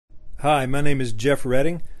Hi, my name is Jeff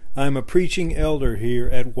Redding. I'm a preaching elder here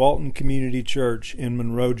at Walton Community Church in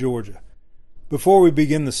Monroe, Georgia. Before we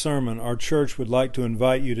begin the sermon, our church would like to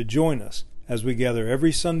invite you to join us as we gather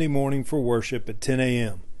every Sunday morning for worship at 10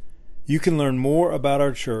 a.m. You can learn more about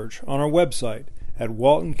our church on our website at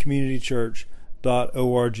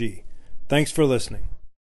waltoncommunitychurch.org. Thanks for listening.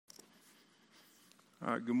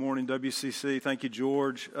 All right, good morning, WCC. Thank you,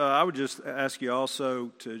 George. I would just ask you also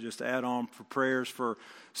to just add on for prayers for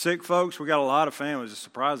sick folks. We got a lot of families. It's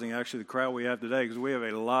surprising, actually, the crowd we have today, because we have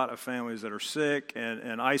a lot of families that are sick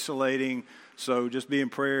and isolating. So just be in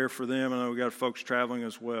prayer for them. I know we got folks traveling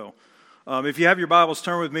as well. If you have your Bibles,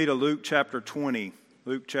 turn with me to Luke chapter 20.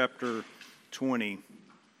 Luke chapter 20.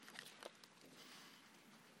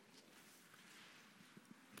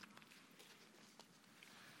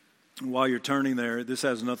 While you're turning there, this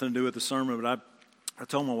has nothing to do with the sermon, but I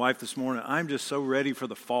told my wife this morning, I'm just so ready for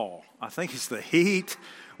the fall. I think it's the heat.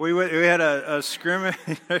 We had a scrimmage.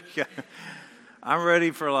 I'm ready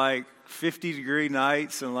for like 50-degree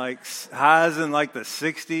nights and like highs in like the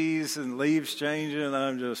 60s and leaves changing.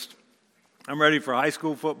 I'm ready for high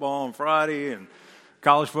school football on Friday and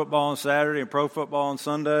college football on Saturday and pro football on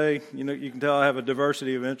Sunday. You know, you can tell I have a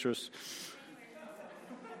diversity of interests.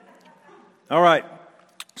 All right.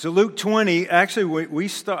 So Luke 20, actually,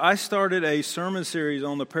 I started a sermon series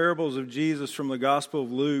on the parables of Jesus from the Gospel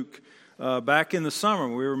of Luke back in the summer.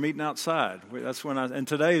 We were meeting outside. And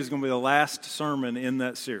today is going to be the last sermon in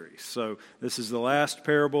that series. So this is the last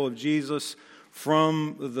parable of Jesus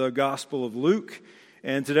from the Gospel of Luke.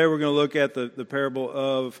 And today we're going to look at the parable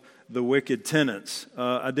of the wicked tenants.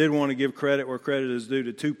 I did want to give credit where credit is due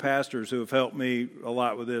to two pastors who have helped me a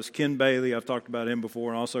lot with this. Ken Bailey, I've talked about him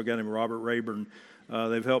before, and also got him Robert Rayburn.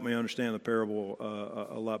 They've helped me understand the parable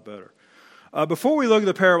a lot better. Before we look at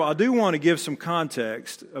the parable, I do want to give some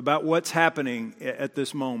context about what's happening at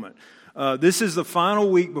this moment. This is the final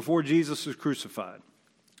week before Jesus was crucified.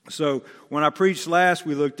 So when I preached last,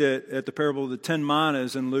 we looked at the parable of the 10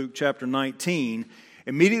 minas in Luke chapter 19.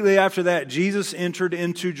 Immediately after that, Jesus entered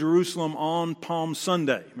into Jerusalem on Palm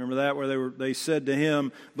Sunday. Remember that, where they said to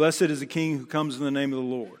him, "Blessed is the King who comes in the name of the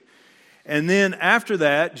Lord." And then after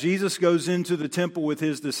that, Jesus goes into the temple with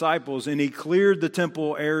his disciples, and he cleared the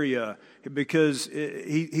temple area because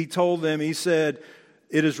he told them, he said,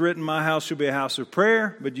 "It is written, my house shall be a house of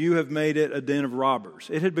prayer, but you have made it a den of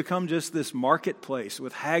robbers." It had become just this marketplace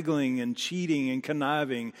with haggling and cheating and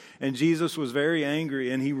conniving, and Jesus was very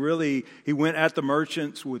angry, and he went at the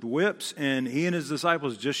merchants with whips, and he and his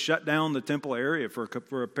disciples just shut down the temple area for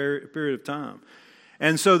a period of time.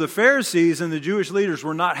 And so the Pharisees and the Jewish leaders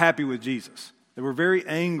were not happy with Jesus. They were very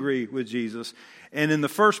angry with Jesus. And in the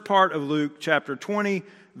first part of Luke chapter 20,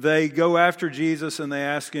 they go after Jesus and they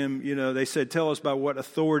ask him, they said, "Tell us by what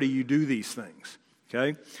authority you do these things."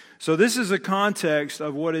 Okay? So this is a context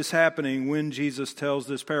of what is happening when Jesus tells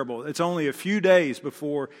this parable. It's only a few days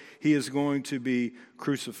before he is going to be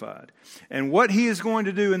crucified. And what he is going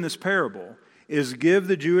to do in this parable is give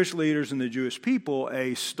the Jewish leaders and the Jewish people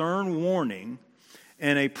a stern warning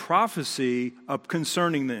and a prophecy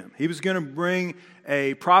concerning them. He was going to bring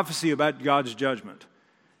a prophecy about God's judgment.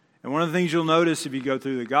 And one of the things you'll notice if you go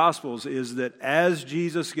through the Gospels is that as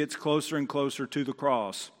Jesus gets closer and closer to the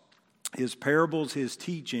cross, his parables, his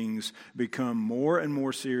teachings become more and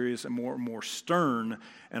more serious and more stern.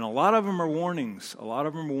 And a lot of them are warnings. A lot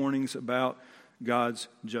of them are warnings about God's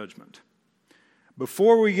judgment.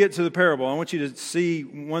 Before we get to the parable, I want you to see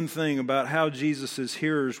one thing about how Jesus'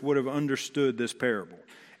 hearers would have understood this parable.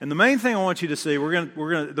 And the main thing I want you to see,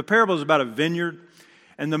 the parable is about a vineyard,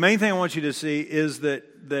 and the main thing I want you to see is that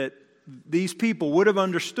these people would have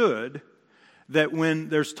understood that when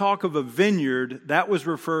there's talk of a vineyard, that was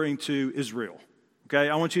referring to Israel. Okay,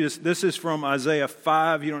 this is from Isaiah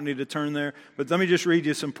 5. You don't need to turn there, but let me just read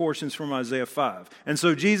you some portions from Isaiah 5. And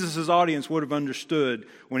so Jesus' audience would have understood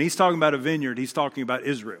when he's talking about a vineyard, he's talking about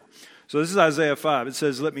Israel. So this is Isaiah 5. It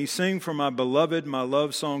says, "Let me sing for my beloved my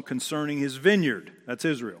love song concerning his vineyard." That's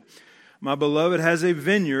Israel. "My beloved has a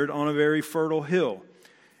vineyard on a very fertile hill."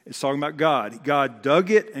 It's talking about God. "God dug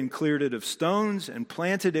it and cleared it of stones and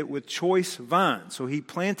planted it with choice vines." So he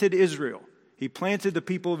planted Israel. He planted the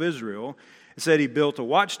people of Israel. It said he built a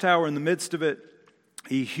watchtower in the midst of it.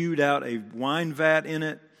 He hewed out a wine vat in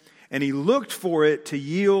it, and he looked for it to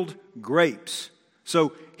yield grapes.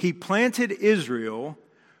 So he planted Israel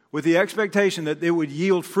with the expectation that it would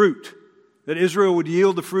yield fruit, that Israel would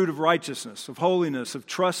yield the fruit of righteousness, of holiness, of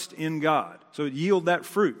trust in God. So it yielded that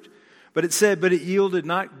fruit. But it said, but it yielded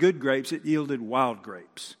not good grapes, it yielded wild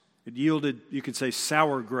grapes. It yielded, you could say,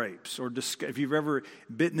 sour grapes. Or if you've ever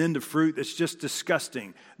bitten into fruit that's just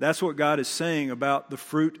disgusting. That's what God is saying about the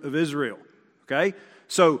fruit of Israel. Okay?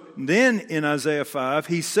 So then in Isaiah 5,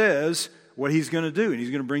 he says what he's going to do. And he's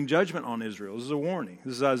going to bring judgment on Israel. This is a warning.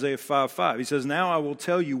 This is Isaiah 5:5. He says, "Now I will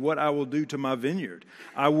tell you what I will do to my vineyard.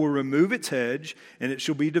 I will remove its hedge, and it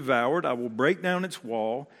shall be devoured. I will break down its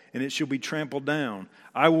wall, and it shall be trampled down.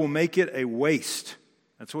 I will make it a waste."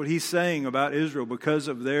 That's what he's saying about Israel because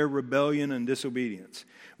of their rebellion and disobedience.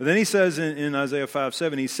 But then he says in Isaiah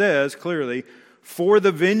 5:7, he says clearly, "For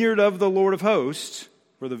the vineyard of the Lord of hosts,"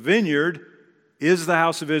 for the vineyard is the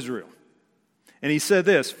house of Israel. And he said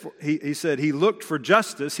this, he said, "He looked for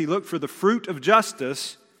justice, he looked for the fruit of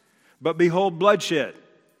justice, but behold bloodshed."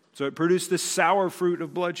 So it produced this sour fruit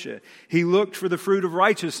of bloodshed. "He looked for the fruit of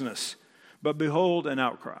righteousness, but behold an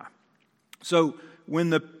outcry." So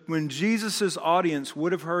when Jesus' audience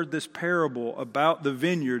would have heard this parable about the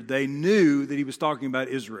vineyard, they knew that he was talking about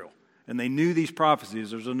Israel. And they knew these prophecies.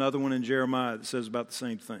 There's another one in Jeremiah that says about the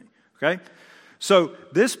same thing. Okay? So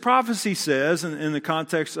this prophecy says, in the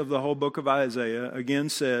context of the whole book of Isaiah, again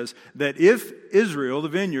says that if Israel, the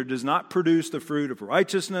vineyard, does not produce the fruit of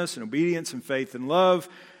righteousness and obedience and faith and love,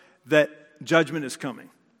 that judgment is coming.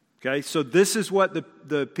 Okay, so this is what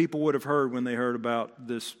the people would have heard when they heard about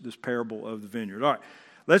this parable of the vineyard. All right,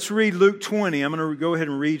 let's read Luke 20. I'm going to go ahead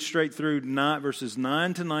and read straight through verses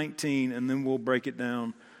 9 to 19, and then we'll break it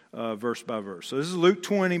down verse by verse. So this is Luke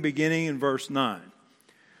 20, beginning in verse 9.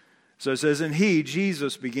 So it says, "And he,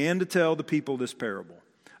 Jesus, began to tell the people this parable.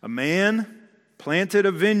 A man planted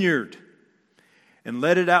a vineyard and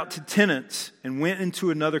let it out to tenants and went into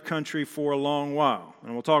another country for a long while."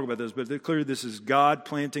 And we'll talk about this, but clearly this is God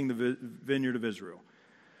planting the vineyard of Israel.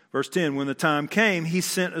 Verse 10, "When the time came, he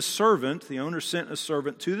sent a servant," the owner sent a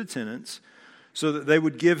servant to the tenants, "so that they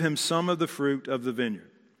would give him some of the fruit of the vineyard.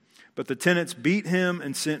 But the tenants beat him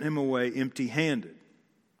and sent him away empty-handed.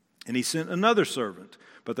 And he sent another servant,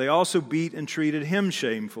 but they also beat and treated him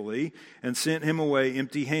shamefully and sent him away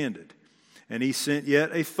empty-handed. And he sent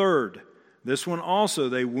yet a third. This one also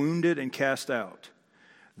they wounded and cast out.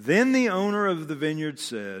 Then the owner of the vineyard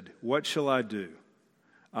said, 'What shall I do?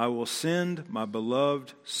 I will send my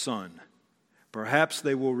beloved son. Perhaps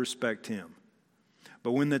they will respect him.'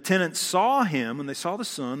 But when the tenants saw him, and they saw the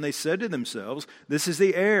son, they said to themselves, 'This is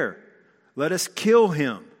the heir. Let us kill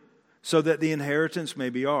him, so that the inheritance may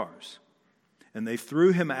be ours.' And they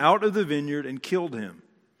threw him out of the vineyard and killed him.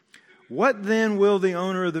 What then will the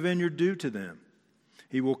owner of the vineyard do to them?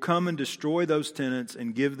 He will come and destroy those tenants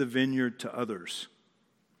and give the vineyard to others."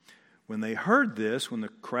 When they heard this, when the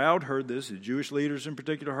crowd heard this, the Jewish leaders in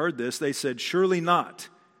particular heard this, they said, "Surely not."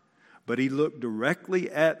 But he looked directly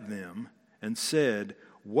at them and said,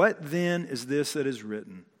 "What then is this that is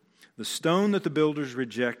written? The stone that the builders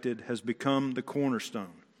rejected has become the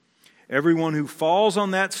cornerstone. Everyone who falls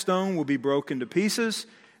on that stone will be broken to pieces,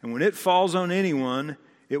 and when it falls on anyone,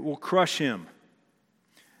 it will crush him."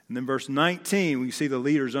 And then verse 19, we see the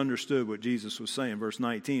leaders understood what Jesus was saying. Verse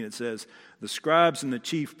 19, it says, "The scribes and the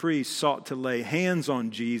chief priests sought to lay hands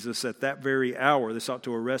on Jesus at that very hour." They sought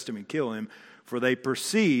to arrest him and kill him, for they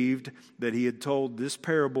perceived that he had told this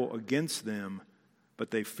parable against them,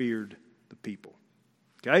 but they feared the people.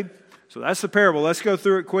 Okay? So that's the parable. Let's go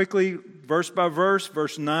through it quickly, verse by verse.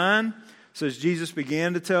 Verse 9 says, Jesus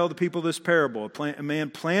began to tell the people this parable. A man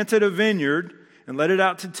planted a vineyard and let it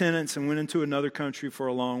out to tenants and went into another country for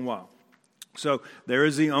a long while. So there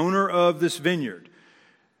is the owner of this vineyard.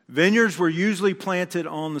 Vineyards were usually planted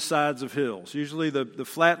on the sides of hills. Usually the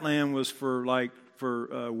flat land was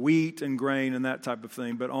for wheat and grain and that type of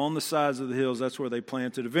thing. But on the sides of the hills, that's where they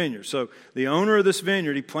planted a vineyard. So the owner of this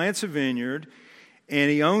vineyard, he plants a vineyard and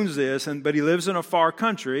he owns this, but he lives in a far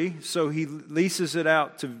country, so he leases it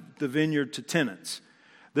out to the vineyard to tenants.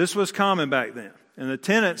 This was common back then. And the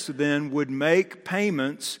tenants then would make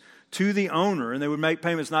payments to the owner, and they would make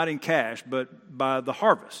payments not in cash, but by the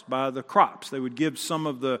harvest, by the crops. They would give some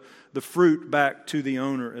of the fruit back to the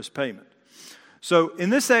owner as payment. So in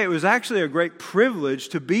this day, it was actually a great privilege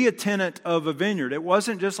to be a tenant of a vineyard. It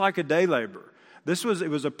wasn't just like a day laborer. It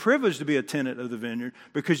was a privilege to be a tenant of the vineyard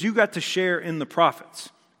because you got to share in the profits.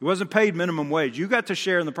 It wasn't paid minimum wage. You got to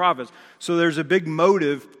share in the profits. So there's a big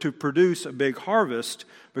motive to produce a big harvest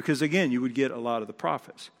because, again, you would get a lot of the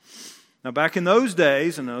profits. Now, back in those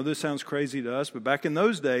days, I know this sounds crazy to us, but back in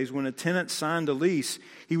those days, when a tenant signed a lease,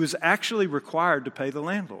 he was actually required to pay the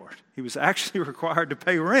landlord. He was actually required to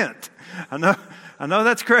pay rent. I know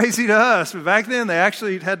that's crazy to us, but back then they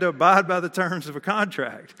actually had to abide by the terms of a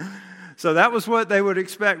contract. So that was what they would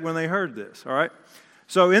expect when they heard this, all right?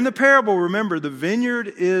 So in the parable, remember, the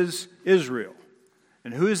vineyard is Israel.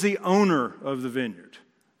 And who is the owner of the vineyard?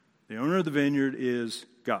 The owner of the vineyard is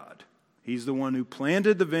God. He's the one who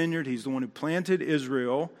planted the vineyard. He's the one who planted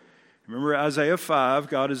Israel. Remember Isaiah 5,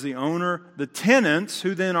 God is the owner. The tenants,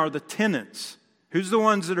 who then are the tenants? Who's the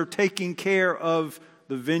ones that are taking care of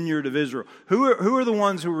the vineyard of Israel? Who are the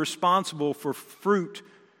ones who are responsible for fruit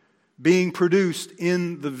being produced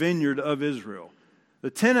in the vineyard of Israel? The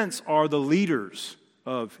tenants are the leaders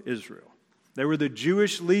of Israel. They were the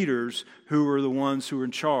Jewish leaders who were the ones who were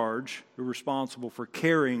in charge, who were responsible for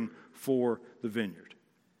caring for the vineyard.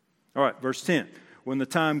 All right, verse 10. When the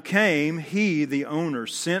time came, he, the owner,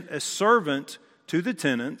 sent a servant to the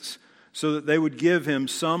tenants so that they would give him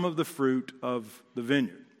some of the fruit of the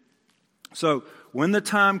vineyard. So when the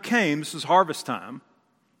time came, this is harvest time.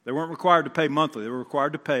 They weren't required to pay monthly. They were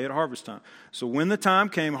required to pay at harvest time. So when the time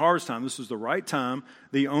came, harvest time, this was the right time,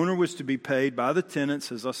 the owner was to be paid by the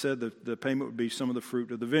tenants. As I said, the payment would be some of the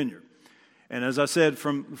fruit of the vineyard. And as I said,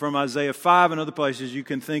 from Isaiah 5 and other places, you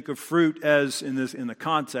can think of fruit as, in the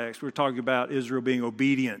context, we're talking about Israel being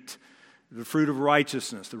obedient, the fruit of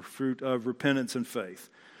righteousness, the fruit of repentance and faith.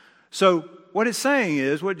 So what it's saying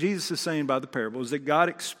is, what Jesus is saying by the parable is that God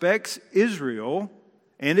expects Israel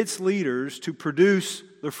and its leaders to produce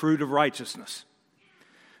the fruit of righteousness.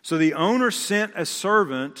 So the owner sent a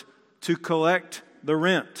servant to collect the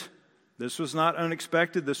rent. This was not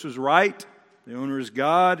unexpected. This was right. The owner is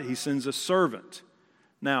God. He sends a servant.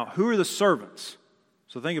 Now, who are the servants?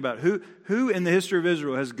 So think about it. Who in the history of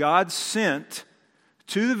Israel has God sent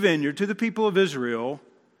to the vineyard, to the people of Israel,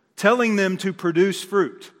 telling them to produce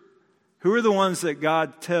fruit? Who are the ones that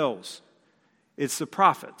God tells? It's the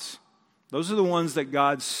prophets. Those are the ones that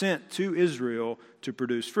God sent to Israel to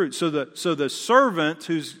produce fruit. So the servant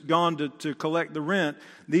who's gone to collect the rent,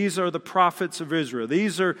 these are the prophets of Israel.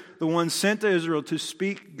 These are the ones sent to Israel to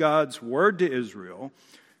speak God's word to Israel.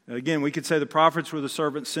 Again, we could say the prophets were the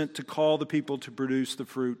servants sent to call the people to produce the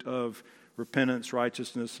fruit of repentance,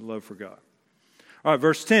 righteousness, and love for God. All right,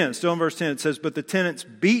 verse 10, still in verse 10, it says, "But the tenants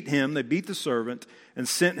beat him," they beat the servant, "and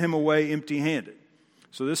sent him away empty-handed."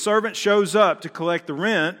 So this servant shows up to collect the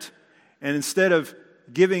rent, and instead of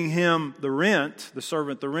giving him the rent, the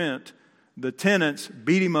servant the rent, the tenants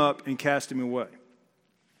beat him up and cast him away.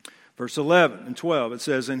 Verse 11 and 12, it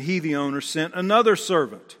says, "And he, the owner, sent another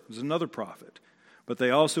servant," it was another prophet, "but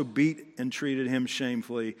they also beat and treated him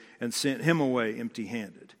shamefully and sent him away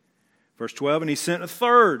empty-handed." Verse 12, "And he sent a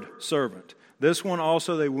third servant. This one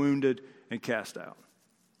also they wounded and cast out."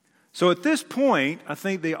 So at this point, I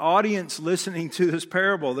think the audience listening to this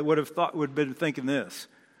parable that would have been thinking this: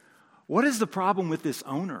 what is the problem with this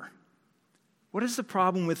owner? What is the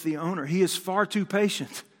problem with the owner? He is far too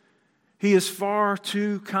patient. He is far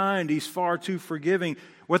too kind. He's far too forgiving.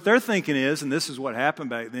 What they're thinking is, and this is what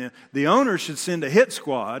happened back then, the owner should send a hit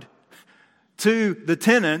squad to the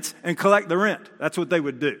tenants and collect the rent. That's what they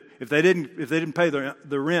would do. If they didn't pay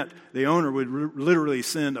the rent, the owner would literally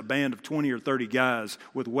send a band of 20 or 30 guys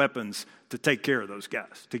with weapons to take care of those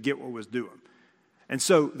guys, to get what was due them. And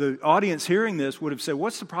so the audience hearing this would have said,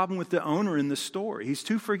 what's the problem with the owner in this story? He's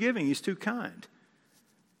too forgiving. He's too kind.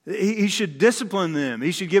 He should discipline them.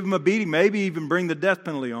 He should give them a beating, maybe even bring the death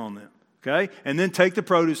penalty on them. Okay? And then take the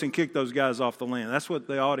produce and kick those guys off the land. That's what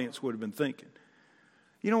the audience would have been thinking.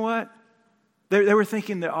 You know what? They were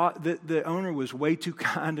thinking that the owner was way too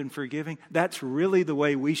kind and forgiving. That's really the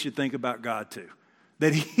way we should think about God too.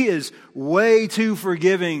 That He is way too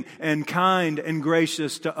forgiving and kind and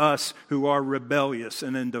gracious to us who are rebellious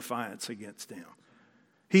and in defiance against Him.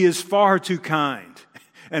 He is far too kind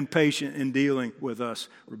and patient in dealing with us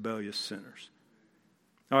rebellious sinners.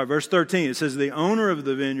 All right, verse 13, it says, "The owner of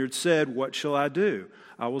the vineyard said, 'What shall I do?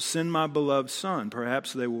 I will send my beloved son.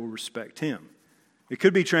 Perhaps they will respect him.'" It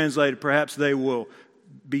could be translated, perhaps they will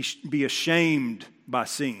be ashamed by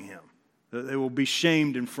seeing him. They will be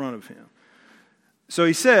shamed in front of him. So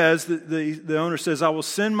he says, the owner says, "I will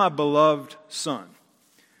send my beloved son."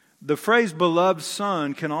 The phrase beloved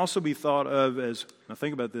son can also be thought of as, now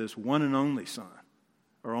think about this, one and only son,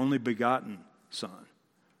 or only begotten son.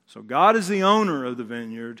 So God is the owner of the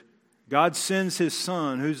vineyard. God sends His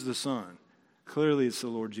son. Who's the son? Clearly it's the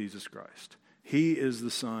Lord Jesus Christ. He is the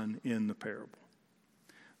son in the parable.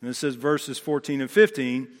 And it says verses 14 and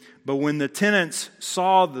 15, "But when the tenants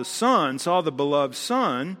saw the beloved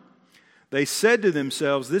son, they said to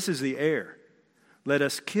themselves, 'This is the heir. Let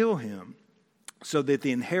us kill him so that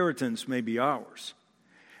the inheritance may be ours.'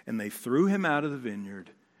 And they threw him out of the vineyard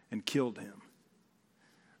and killed him."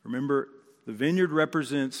 Remember, the vineyard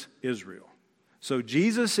represents Israel. So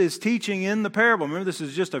Jesus is teaching in the parable. Remember, this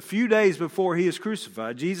is just a few days before he is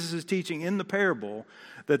crucified. Jesus is teaching in the parable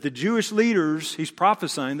that the Jewish leaders, he's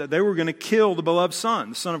prophesying that they were going to kill the beloved Son,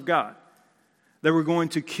 the Son of God. They were going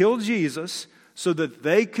to kill Jesus so that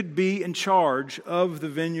they could be in charge of the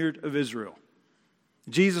vineyard of Israel.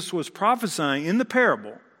 Jesus was prophesying in the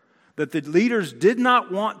parable that the leaders did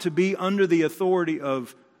not want to be under the authority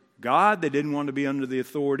of God. They didn't want to be under the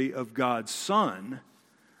authority of God's Son.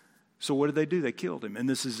 So what did they do? They killed him. And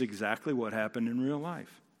this is exactly what happened in real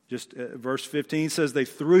life. Just verse 15 says they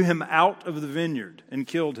threw him out of the vineyard and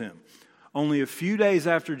killed him. Only a few days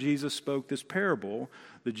after Jesus spoke this parable,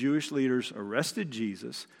 the Jewish leaders arrested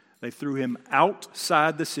Jesus. They threw him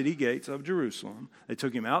outside the city gates of Jerusalem. They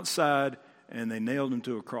took him outside and they nailed him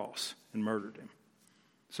to a cross and murdered him.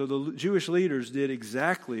 So the Jewish leaders did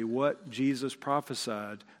exactly what Jesus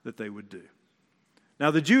prophesied that they would do. Now,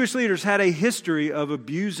 the Jewish leaders had a history of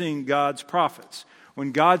abusing God's prophets.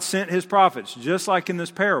 When God sent his prophets, just like in this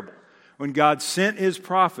parable, when God sent his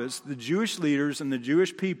prophets, the Jewish leaders and the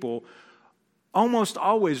Jewish people almost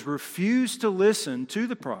always refused to listen to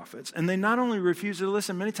the prophets. And they not only refused to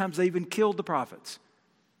listen, many times they even killed the prophets.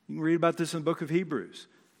 You can read about this in the book of Hebrews.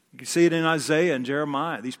 You can see it in Isaiah and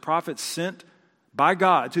Jeremiah. These prophets sent by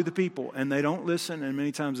God to the people, and they don't listen, and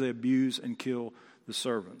many times they abuse and kill the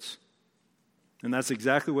servants. And that's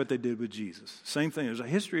exactly what they did with Jesus. Same thing. There's a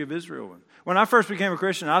history of Israel. When I first became a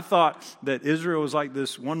Christian, I thought that Israel was like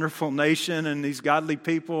this wonderful nation and these godly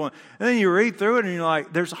people. And then you read through it and you're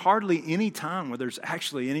like, there's hardly any time where there's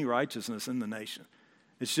actually any righteousness in the nation.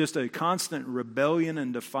 It's just a constant rebellion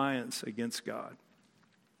and defiance against God.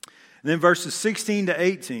 And then verses 16 to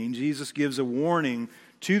 18, Jesus gives a warning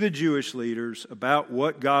to the Jewish leaders about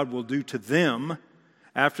what God will do to them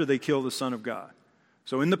after they kill the Son of God.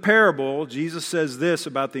 So in the parable, Jesus says this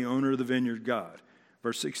about the owner of the vineyard, God.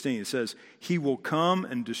 Verse 16, it says, he will come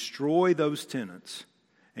and destroy those tenants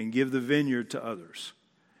and give the vineyard to others.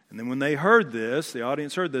 And then when they heard this, the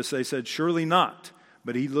audience heard this, they said, surely not.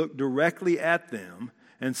 But he looked directly at them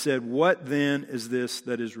and said, what then is this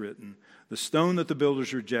that is written? The stone that the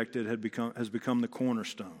builders rejected has become the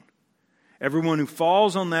cornerstone. Everyone who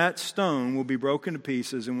falls on that stone will be broken to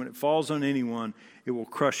pieces, and when it falls on anyone, it will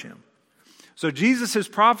crush him. So Jesus is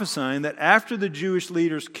prophesying that after the Jewish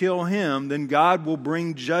leaders kill him, then God will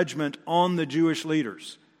bring judgment on the Jewish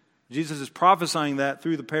leaders. Jesus is prophesying that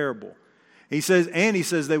through the parable. He says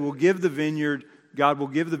they will give the vineyard, God will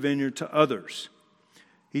give the vineyard to others.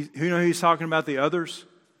 Who he's talking about the others?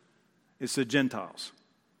 It's the Gentiles.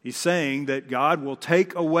 He's saying that God will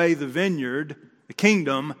take away the vineyard, the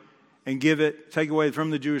kingdom, and take away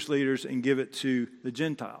from the Jewish leaders and give it to the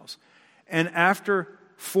Gentiles. And after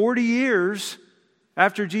 40 years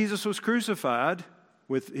after Jesus was crucified,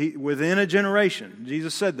 within a generation,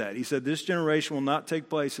 Jesus said that. He said, this generation will not take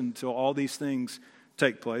place until all these things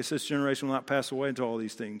take place. This generation will not pass away until all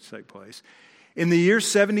these things take place. In the year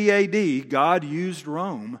 70 AD, God used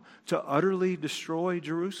Rome to utterly destroy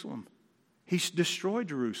Jerusalem. He destroyed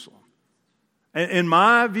Jerusalem. In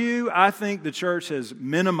my view, I think the church has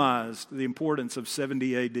minimized the importance of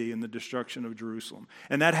 70 AD and the destruction of Jerusalem.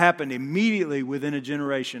 And that happened immediately within a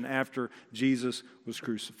generation after Jesus was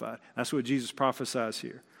crucified. That's what Jesus prophesies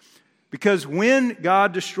here. Because when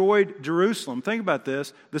God destroyed Jerusalem, think about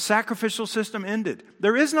this, the sacrificial system ended.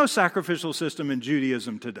 There is no sacrificial system in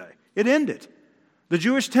Judaism today. It ended. The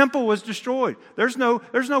Jewish temple was destroyed. There's no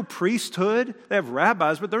priesthood. They have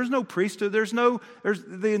rabbis, but there's no priesthood.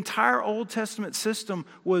 The entire Old Testament system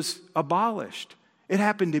was abolished. It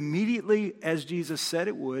happened immediately as Jesus said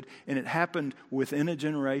it would, and it happened within a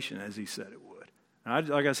generation as he said it would.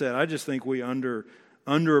 Like I said, I just think we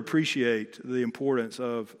underappreciate the importance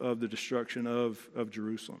of the destruction of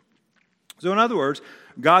Jerusalem. So in other words,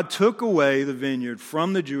 God took away the vineyard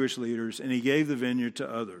from the Jewish leaders, and he gave the vineyard to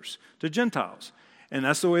others, to Gentiles. And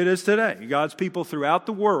that's the way it is today. God's people throughout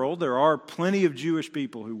the world, there are plenty of Jewish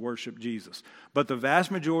people who worship Jesus. But the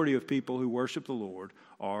vast majority of people who worship the Lord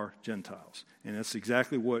are Gentiles. And that's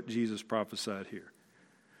exactly what Jesus prophesied here.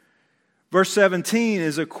 Verse 17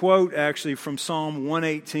 is a quote actually from Psalm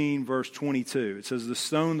 118, verse 22. It says, the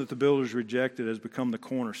stone that the builders rejected has become the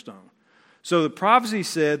cornerstone. So the prophecy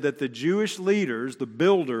said that the Jewish leaders, the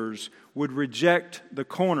builders, would reject the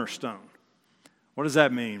cornerstone. What does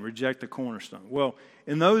that mean, reject the cornerstone? Well,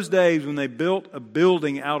 in those days when they built a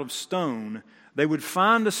building out of stone, they would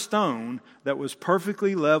find a stone that was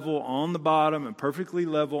perfectly level on the bottom and perfectly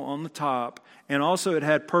level on the top, and also it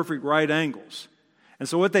had perfect right angles. And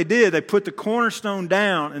so what they did, they put the cornerstone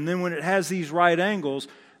down, and then when it has these right angles,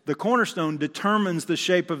 the cornerstone determines the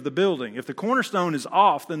shape of the building. If the cornerstone is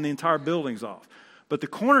off, then the entire building's off. But the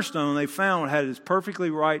cornerstone they found had its perfectly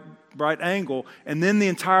right angle, and then the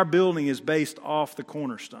entire building is based off the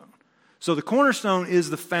cornerstone. So the cornerstone is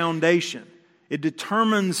the foundation. It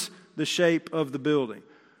determines the shape of the building.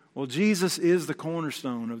 Well, Jesus is the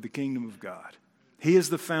cornerstone of the kingdom of God. He is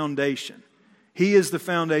the foundation. He is the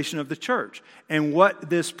foundation of the church. And what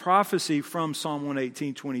this prophecy from Psalm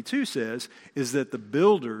 118:22 says is that the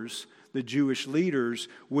builders, the Jewish leaders,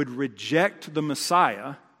 would reject the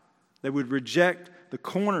Messiah. They would reject the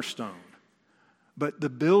cornerstone. But the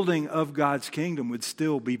building of God's kingdom would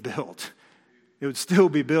still be built. It would still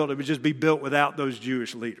be built. It would just be built without those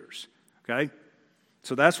Jewish leaders. Okay?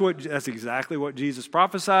 So that's exactly what Jesus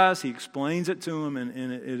prophesies. He explains it to them,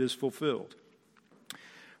 and it is fulfilled.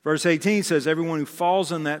 Verse 18 says, everyone who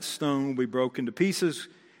falls on that stone will be broken to pieces,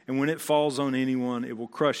 and when it falls on anyone, it will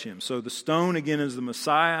crush him. So the stone, again, is the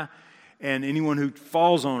Messiah, and anyone who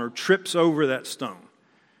falls on or trips over that stone.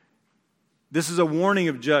 This is a warning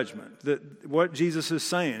of judgment. That what Jesus is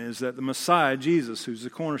saying is that the Messiah, Jesus, who's the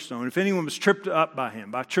cornerstone, if anyone was tripped up by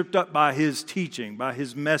him, tripped up by his teaching, by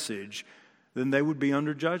his message, then they would be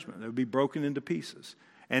under judgment. They would be broken into pieces.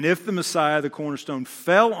 And if the Messiah, the cornerstone,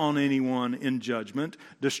 fell on anyone in judgment,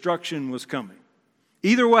 destruction was coming.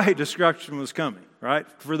 Either way, destruction was coming, right?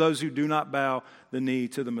 For those who do not bow the knee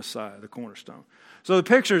to the Messiah, the cornerstone. So the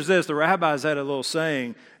picture is this. The rabbis had a little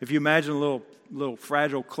saying. If you imagine a little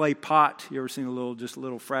fragile clay pot. You ever seen a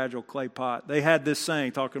little fragile clay pot? They had this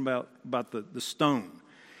saying talking about the stone.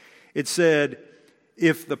 It said,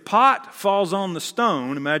 if the pot falls on the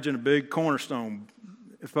stone, imagine a big cornerstone.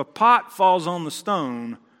 If a pot falls on the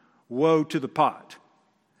stone, woe to the pot.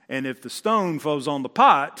 And if the stone falls on the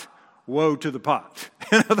pot, woe to the pot.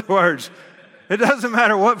 In other words, it doesn't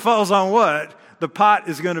matter what falls on what, the pot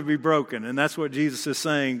is going to be broken. And that's what Jesus is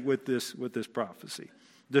saying with this prophecy.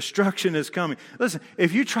 Destruction is coming. Listen,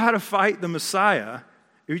 if you try to fight the Messiah,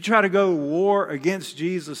 if you try to go war against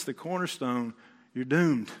Jesus, the cornerstone, you're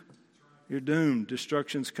doomed. You're doomed.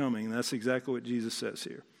 Destruction's coming. And that's exactly what Jesus says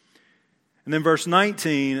here. And then verse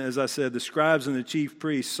 19, as I said, the scribes and the chief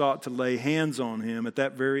priests sought to lay hands on him at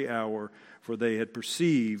that very hour, for they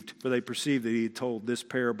perceived that he had told this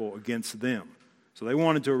parable against them. So they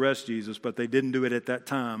wanted to arrest Jesus, but they didn't do it at that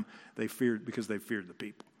time. Because they feared the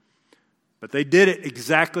people. But they did it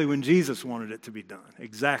exactly when Jesus wanted it to be done.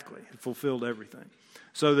 Exactly. It fulfilled everything.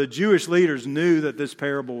 So the Jewish leaders knew that this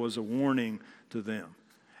parable was a warning to them.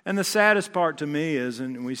 And the saddest part to me is,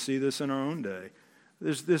 and we see this in our own day,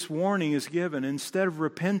 this warning is given. Instead of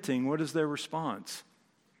repenting, what is their response?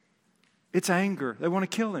 It's anger. They want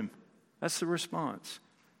to kill him. That's the response.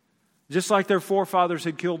 Just like their forefathers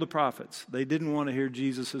had killed the prophets. They didn't want to hear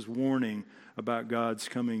Jesus' warning about God's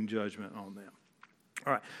coming judgment on them.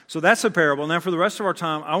 All right, so that's the parable. Now for the rest of our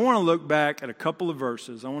time, I want to look back at a couple of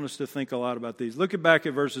verses. I want us to think a lot about these. Look back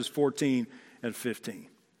at verses 14 and 15.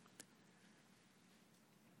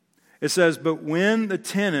 It says, but when the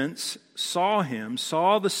tenants saw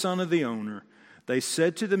the son of the owner, they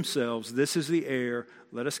said to themselves, this is the heir,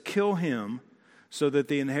 let us kill him so that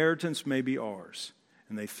the inheritance may be ours.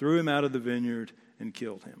 And they threw him out of the vineyard and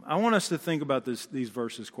killed him. I want us to think about these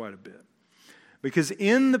verses quite a bit. Because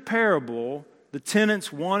in the parable, the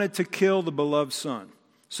tenants wanted to kill the beloved son.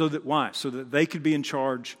 Why? So that they could be in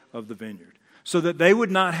charge of the vineyard. So that they would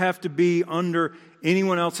not have to be under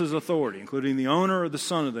anyone else's authority, including the owner or the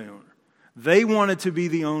son of the owner. They wanted to be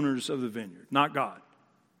the owners of the vineyard, not God.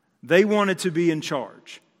 They wanted to be in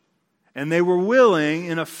charge. And they were willing,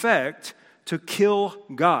 in effect, to kill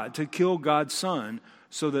God, to kill God's son,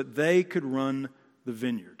 so that they could run the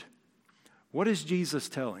vineyard. What is Jesus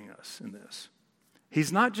telling us in this?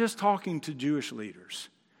 He's not just talking to Jewish leaders.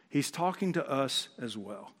 He's talking to us as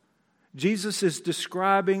well. Jesus is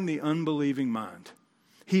describing the unbelieving mind.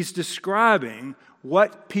 He's describing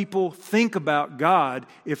what people think about God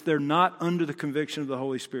if they're not under the conviction of the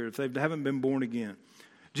Holy Spirit, if they haven't been born again.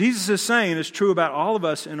 Jesus is saying, it's true about all of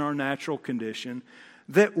us in our natural condition,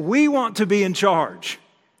 that we want to be in charge,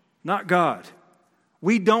 not God.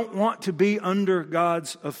 We don't want to be under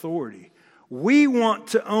God's authority. We want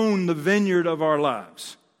to own the vineyard of our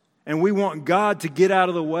lives. And we want God to get out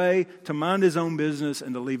of the way, to mind his own business,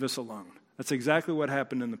 and to leave us alone. That's exactly what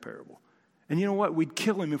happened in the parable. And you know what? We'd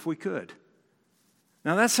kill him if we could.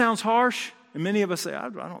 Now that sounds harsh, and many of us say, I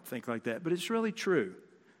don't think like that, but it's really true.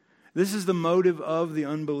 This is the motive of the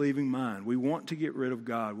unbelieving mind. We want to get rid of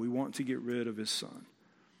God. We want to get rid of his son.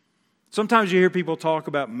 Sometimes you hear people talk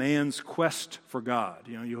about man's quest for God.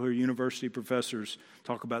 You know, you'll hear university professors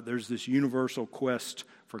talk about there's this universal quest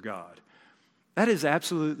for God. That is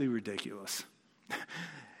absolutely ridiculous.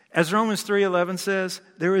 As Romans 3:11 says,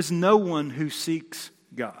 there is no one who seeks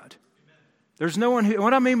God. There's no one who,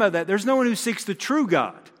 what I mean by that, there's no one who seeks the true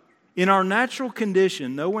God. In our natural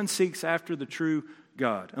condition, no one seeks after the true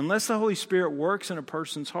God. Unless the Holy Spirit works in a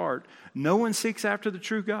person's heart, no one seeks after the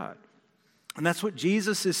true God. And that's what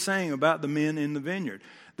Jesus is saying about the men in the vineyard.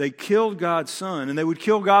 They killed God's Son, and they would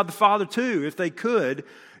kill God the Father too, if they could,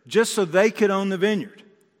 just so they could own the vineyard.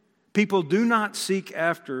 People do not seek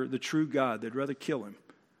after the true God. They'd rather kill him.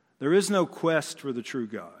 There is no quest for the true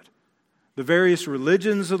God. The various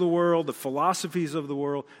religions of the world, the philosophies of the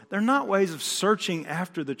world, they're not ways of searching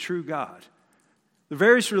after the true God. The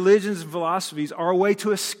various religions and philosophies are a way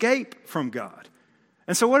to escape from God.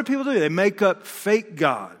 And so what do people do? They make up fake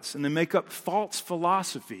gods and they make up false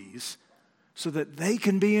philosophies so that they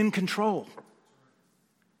can be in control,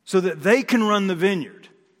 so that they can run the vineyard.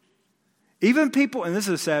 Even people, and this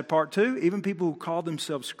is a sad part too, even people who call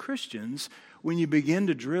themselves Christians, when you begin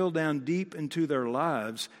to drill down deep into their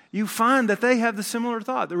lives, you find that they have the similar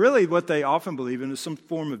thought. That really what they often believe in is some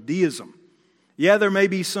form of deism. Yeah, there may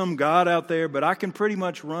be some God out there, but I can pretty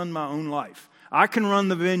much run my own life. I can run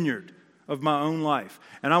the vineyard of my own life.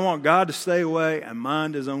 And I want God to stay away and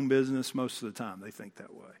mind his own business most of the time. They think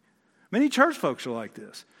that way. Many church folks are like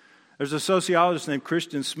this. There's a sociologist named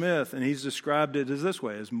Christian Smith, and he's described it as this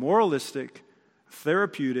way, as moralistic,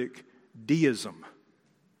 therapeutic deism.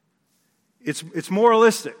 It's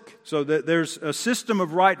moralistic, so that there's a system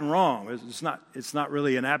of right and wrong. It's not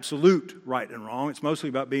really an absolute right and wrong. It's mostly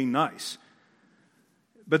about being nice.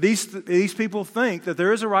 But these people think that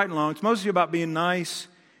there is a right and wrong. It's mostly about being nice,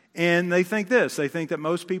 and they think this. They think that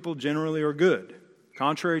most people generally are good,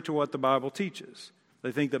 contrary to what the Bible teaches.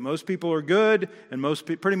 They think that most people are good, and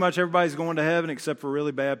pretty much everybody's going to heaven except for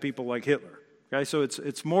really bad people like Hitler. Okay, so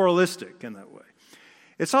it's moralistic in that way.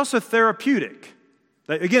 It's also therapeutic.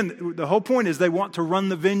 Again, the whole point is they want to run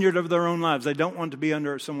the vineyard of their own lives. They don't want to be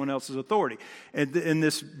under someone else's authority. And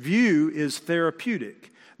this view is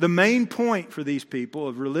therapeutic. The main point for these people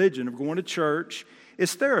of religion, of going to church,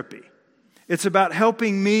 is therapy. It's about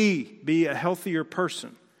helping me be a healthier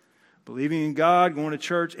person. Believing in God, going to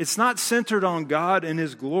church. It's not centered on God and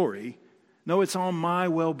his glory. No, it's on my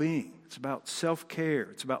well-being. It's about self-care.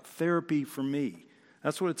 It's about therapy for me.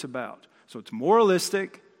 That's what it's about. So it's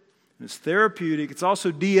moralistic. It's therapeutic. It's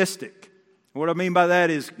also deistic. What I mean by that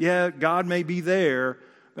is, yeah, God may be there,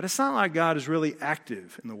 but it's not like God is really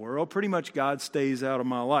active in the world. Pretty much God stays out of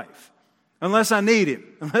my life. Unless I need him,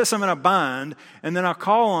 unless I'm in a bind, and then I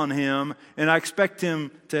call on him and I expect him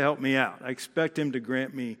to help me out. I expect him to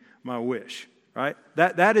grant me my wish, right?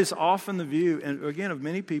 That is often the view, and again, of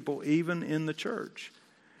many people, even in the church.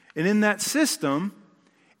 And in that system,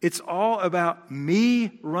 it's all about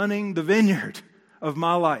me running the vineyard of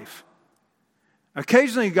my life.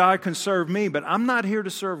 Occasionally, God can serve me, but I'm not here to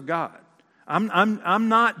serve God. I'm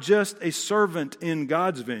not just a servant in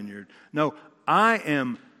God's vineyard. No, I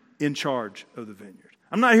am in charge of the vineyard.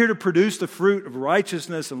 I'm not here to produce the fruit of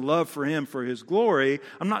righteousness and love for him for his glory.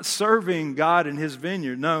 I'm not serving God in his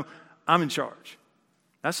vineyard. No, I'm in charge.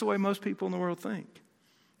 That's the way most people in the world think.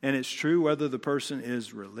 And it's true whether the person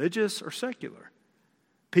is religious or secular.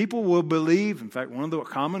 People will believe, in fact, one of the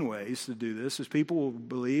common ways to do this is people will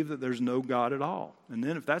believe that there's no God at all. And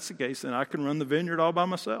then if that's the case, then I can run the vineyard all by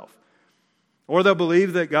myself. Or they'll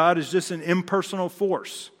believe that God is just an impersonal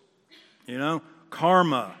force.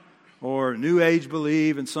 Karma. Or New Age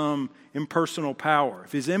believe in some impersonal power.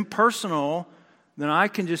 If he's impersonal, then I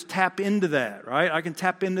can just tap into that, right? I can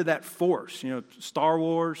tap into that force. Star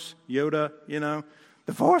Wars, Yoda,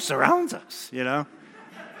 the force surrounds us, In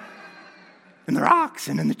the rocks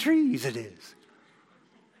and in the trees it is.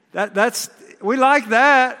 We like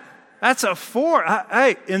that. That's a force.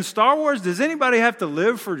 Hey, in Star Wars, does anybody have to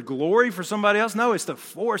live for glory for somebody else? No, it's the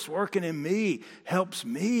force working in me, helps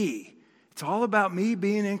me. It's all about me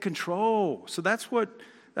being in control. So that's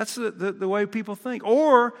the way people think.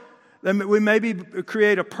 Or we maybe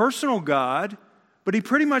create a personal God, but he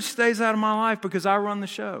pretty much stays out of my life because I run the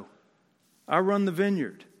show. I run the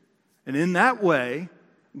vineyard. And in that way,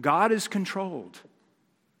 God is controlled.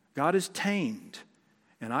 God is tamed.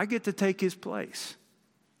 And I get to take his place.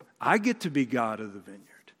 I get to be God of the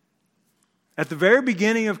vineyard. At the very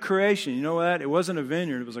beginning of creation, you know what? It wasn't a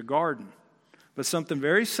vineyard, it was a garden. But something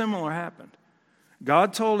very similar happened.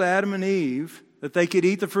 God told Adam and Eve that they could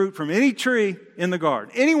eat the fruit from any tree in the garden.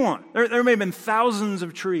 Anyone. There may have been thousands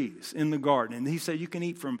of trees in the garden. And he said you can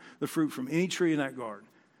eat from the fruit from any tree in that garden,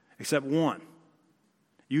 except one.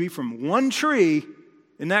 You eat from one tree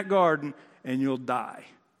in that garden and you'll die.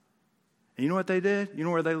 And you know what they did? You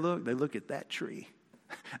know where they looked? They looked at that tree.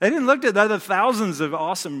 They didn't look at the other thousands of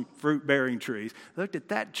awesome fruit-bearing trees. They looked at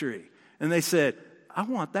that tree. And they said, I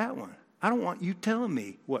want that one. I don't want you telling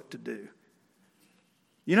me what to do.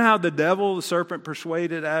 You know how the devil, the serpent,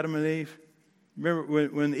 persuaded Adam and Eve? Remember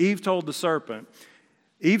when Eve told the serpent,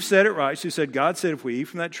 Eve said it right. She said, God said if we eat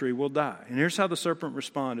from that tree, we'll die. And here's how the serpent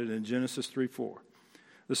responded in Genesis 3:4.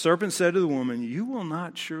 The serpent said to the woman, you will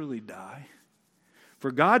not surely die.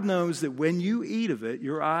 For God knows that when you eat of it,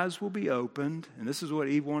 your eyes will be opened. And this is what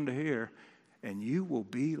Eve wanted to hear. And you will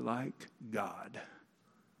be like God,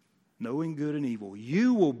 knowing good and evil.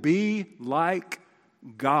 You will be like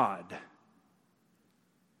God.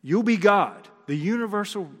 You'll be God. The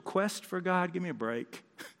universal quest for God, give me a break.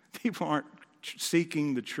 People aren't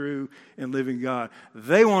seeking the true and living God.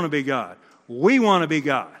 They want to be God. We want to be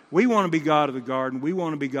God. We want to be God of the garden. We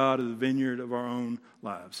want to be God of the vineyard of our own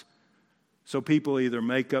lives. So people either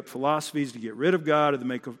make up philosophies to get rid of God or they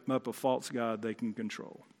make up a false God they can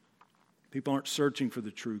control. People aren't searching for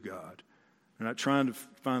the true God. They're not trying to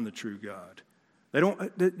find the true God.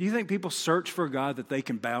 Do you think people search for a God that they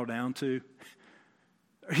can bow down to?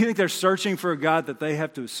 Or do you think they're searching for a God that they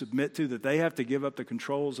have to submit to, that they have to give up the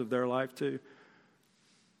controls of their life to?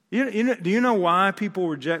 Do you know why people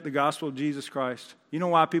reject the gospel of Jesus Christ? You know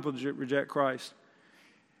why people reject Christ?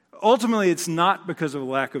 Ultimately, it's not because of a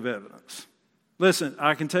lack of evidence. Listen,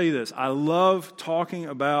 I can tell you this. I love talking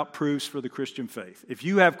about proofs for the Christian faith. If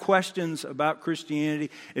you have questions about Christianity,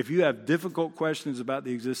 if you have difficult questions about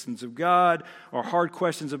the existence of God or hard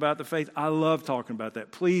questions about the faith, I love talking about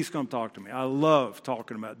that. Please come talk to me. I love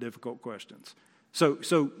talking about difficult questions.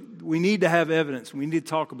 So we need to have evidence. We need to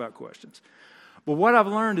talk about questions. But what I've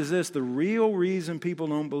learned is this. The real reason people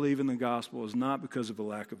don't believe in the gospel is not because of a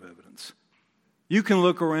lack of evidence. You can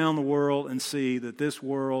look around the world and see that this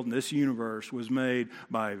world and this universe was made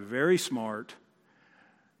by a very smart,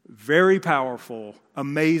 very powerful,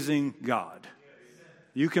 amazing God.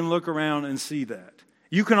 You can look around and see that.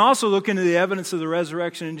 You can also look into the evidence of the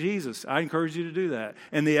resurrection in Jesus. I encourage you to do that.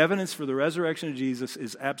 And the evidence for the resurrection of Jesus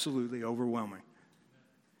is absolutely overwhelming.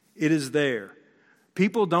 It is there.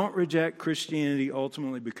 People don't reject Christianity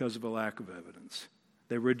ultimately because of a lack of evidence.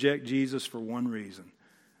 They reject Jesus for one reason.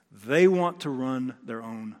 They want to run their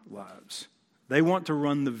own lives. They want to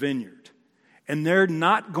run the vineyard. And they're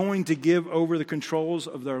not going to give over the controls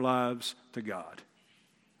of their lives to God.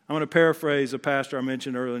 I'm going to paraphrase a pastor I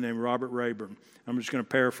mentioned earlier named Robert Rayburn. I'm just going to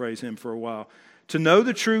paraphrase him for a while. To know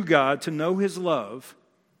the true God, to know His love,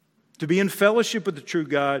 to be in fellowship with the true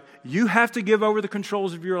God, you have to give over the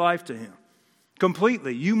controls of your life to Him.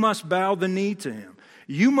 Completely. You must bow the knee to Him.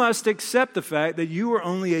 You must accept the fact that you are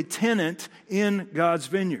only a tenant in God's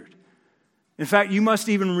vineyard. In fact, you must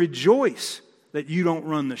even rejoice that you don't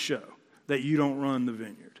run the show, that you don't run the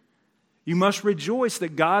vineyard. You must rejoice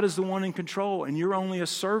that God is the one in control and you're only a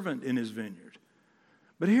servant in His vineyard.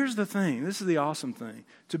 But here's the thing. This is the awesome thing.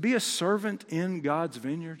 To be a servant in God's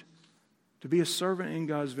vineyard,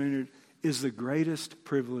 is the greatest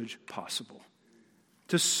privilege possible.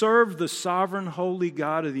 To serve the sovereign, holy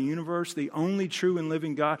God of the universe, the only true and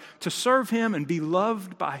living God, to serve Him and be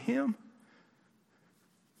loved by Him,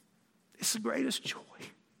 it's the greatest joy.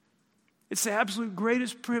 It's the absolute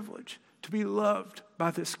greatest privilege to be loved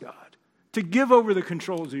by this God, to give over the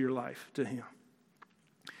controls of your life to Him.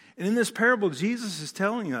 And in this parable, Jesus is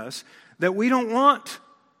telling us that we don't want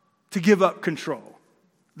to give up control,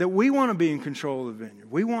 that we want to be in control of the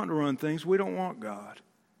vineyard. We want to run things. We don't want God.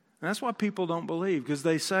 And that's why people don't believe, because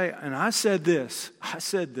they say, and I said this.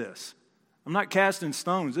 I'm not casting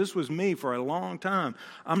stones. This was me for a long time.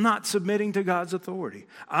 I'm not submitting to God's authority.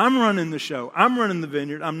 I'm running the show. I'm running the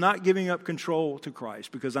vineyard. I'm not giving up control to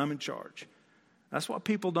Christ because I'm in charge. That's why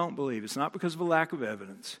people don't believe. It's not because of a lack of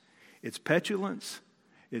evidence. It's petulance.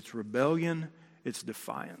 It's rebellion. It's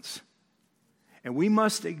defiance. And we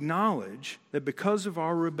must acknowledge that because of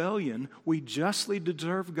our rebellion, we justly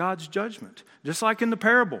deserve God's judgment. Just like in the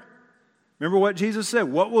parable. Remember what Jesus said.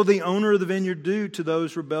 What will the owner of the vineyard do to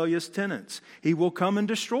those rebellious tenants? He will come and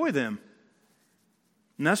destroy them.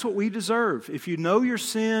 And that's what we deserve. If you know your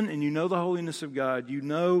sin and you know the holiness of God, you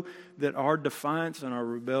know that our defiance and our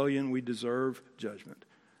rebellion, we deserve judgment.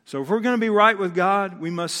 So if we're going to be right with God, we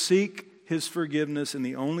must seek His forgiveness in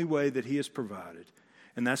the only way that He has provided.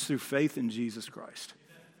 And that's through faith in Jesus Christ.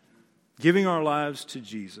 Giving our lives to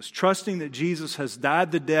Jesus. Trusting that Jesus has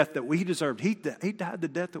died the death that we deserved. He died the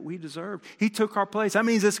death that we deserved. He took our place. That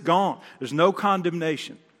means it's gone. There's no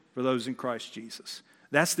condemnation for those in Christ Jesus.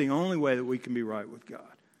 That's the only way that we can be right with God.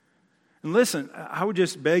 And listen, I would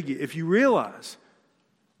just beg you, if you realize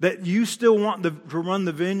that you still want to run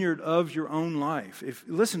the vineyard of your own life,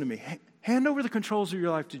 listen to me, hand over the controls of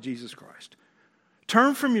your life to Jesus Christ.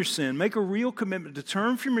 Turn from your sin. Make a real commitment to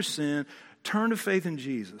turn from your sin. Turn to faith in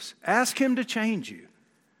Jesus. Ask Him to change you.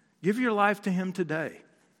 Give your life to Him today.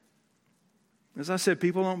 As I said,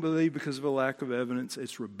 people don't believe because of a lack of evidence.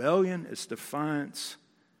 It's rebellion, it's defiance.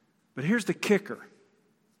 But here's the kicker.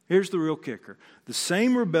 Here's the real kicker. The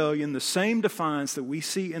same rebellion, the same defiance that we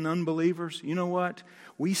see in unbelievers, you know what?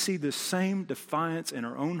 We see the same defiance in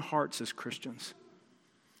our own hearts as Christians.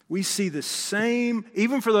 We see the same,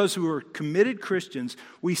 even for those who are committed Christians,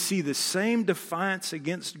 we see the same defiance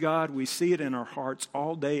against God. We see it in our hearts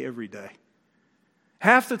all day, every day.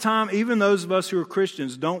 Half the time, even those of us who are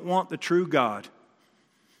Christians don't want the true God.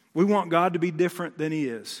 We want God to be different than He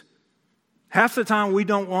is. Half the time, we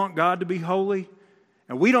don't want God to be holy,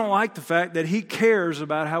 and we don't like the fact that He cares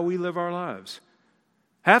about how we live our lives.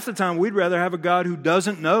 Half the time, we'd rather have a God who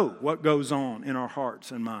doesn't know what goes on in our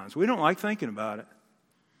hearts and minds. We don't like thinking about it.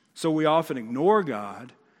 So we often ignore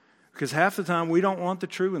God because half the time, we don't want the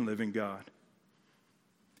true and living God.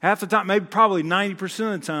 Half the time, maybe probably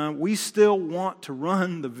 90% of the time, we still want to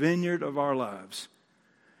run the vineyard of our lives.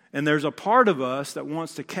 And there's a part of us that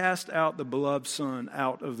wants to cast out the beloved Son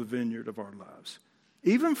out of the vineyard of our lives.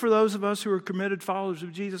 Even for those of us who are committed followers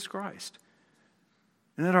of Jesus Christ.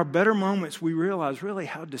 And at our better moments, we realize really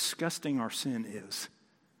how disgusting our sin is.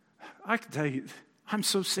 I can tell you, I'm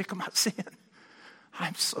so sick of my sin.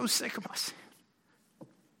 I'm so sick of my sin.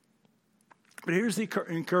 But here's the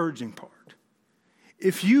encouraging part.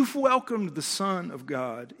 If you've welcomed the Son of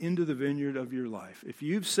God into the vineyard of your life, if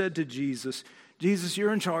you've said to Jesus, Jesus,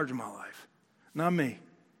 you're in charge of my life, not me.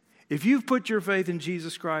 If you've put your faith in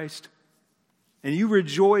Jesus Christ and you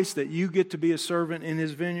rejoice that you get to be a servant in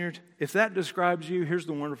His vineyard, if that describes you, here's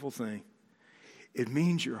the wonderful thing. It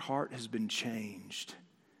means your heart has been changed.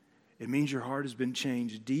 It means your heart has been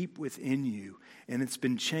changed deep within you, and it's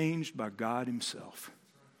been changed by God Himself.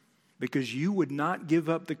 Because you would not give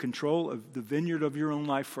up the control of the vineyard of your own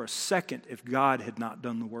life for a second if God had not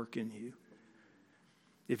done the work in you.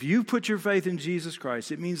 If you put your faith in Jesus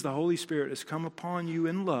Christ, it means the Holy Spirit has come upon you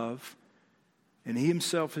in love, and He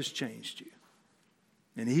Himself has changed you.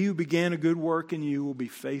 And He who began a good work in you will be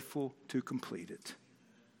faithful to complete it.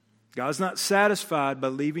 God's not satisfied by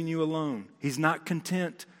leaving you alone. He's not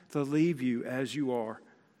content to leave you as you are.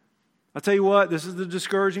 I'll tell you what, this is the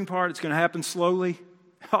discouraging part. It's going to happen slowly.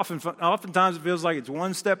 Oftentimes it feels like it's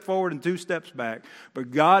one step forward and two steps back.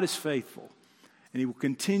 But God is faithful, and He will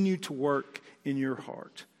continue to work in your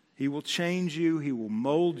heart. He will change you. He will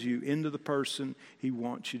mold you into the person He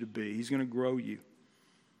wants you to be. He's going to grow you.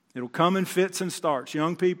 It'll come in fits and starts.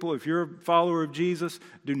 Young people, if you're a follower of Jesus,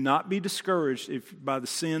 do not be discouraged by the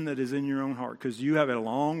sin that is in your own heart, because you have a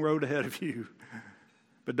long road ahead of you.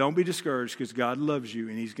 But don't be discouraged, because God loves you,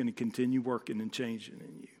 and He's going to continue working and changing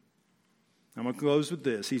in you. I'm going to close with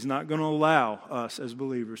this. He's not going to allow us as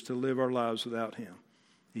believers to live our lives without Him.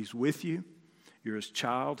 He's with you. You're His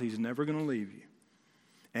child. He's never going to leave you.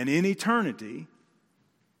 And in eternity,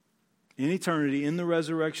 in the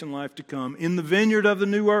resurrection life to come, in the vineyard of the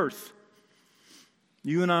new earth,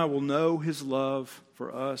 you and I will know His love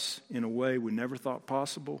for us in a way we never thought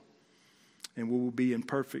possible, and we will be in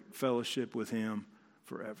perfect fellowship with Him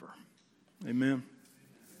forever. Amen.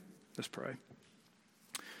 Let's pray.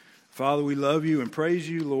 Father, we love You and praise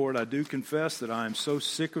You, Lord. I do confess that I am so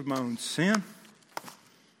sick of my own sin.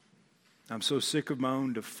 I'm so sick of my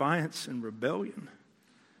own defiance and rebellion.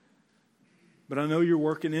 But I know You're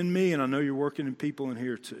working in me, and I know You're working in people in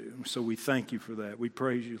here too. So we thank You for that. We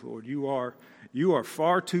praise You, Lord. You are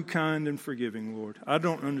far too kind and forgiving, Lord. I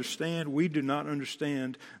don't understand. We do not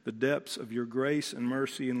understand the depths of Your grace and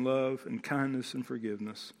mercy and love and kindness and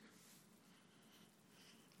forgiveness.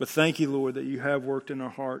 But thank You, Lord, that You have worked in our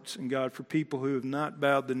hearts. And God, for people who have not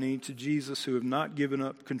bowed the knee to Jesus, who have not given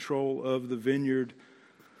up control of the vineyard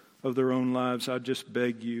of their own lives, I just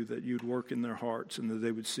beg You that You'd work in their hearts, and that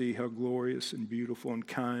they would see how glorious and beautiful and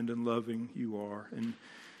kind and loving You are. And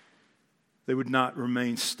they would not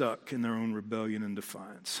remain stuck in their own rebellion and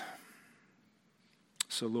defiance.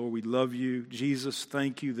 So, Lord, we love You. Jesus,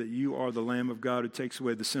 thank You that You are the Lamb of God who takes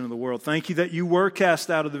away the sin of the world. Thank You that You were cast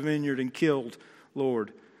out of the vineyard and killed,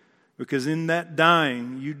 Lord. Because in that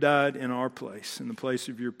dying, You died in our place, in the place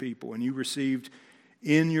of Your people. And You received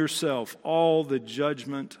in Yourself all the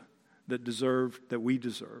judgment that we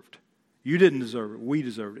deserved. You didn't deserve it. We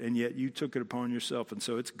deserved it. And yet You took it upon Yourself. And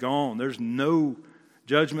so it's gone. There's no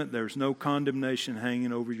judgment. There's no condemnation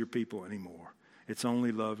hanging over Your people anymore. It's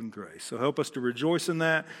only love and grace. So help us to rejoice in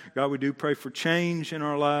that. God, we do pray for change in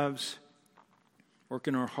our lives. Work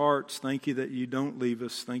in our hearts. Thank You that You don't leave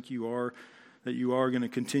us. Thank You that You are going to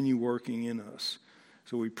continue working in us.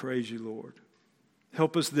 So we praise You, Lord.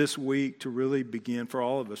 Help us this week to really begin, for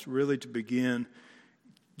all of us, really to begin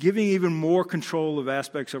giving even more control of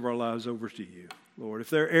aspects of our lives over to You, Lord. If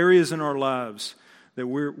there are areas in our lives that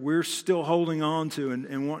we're still holding on to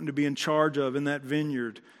and wanting to be in charge of in that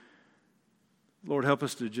vineyard. Lord, help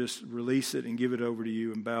us to just release it and give it over to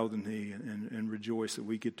you and bow the knee and rejoice that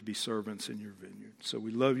we get to be servants in your vineyard. So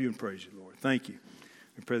we love you and praise you, Lord. Thank you.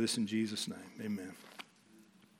 We pray this in Jesus' name. Amen.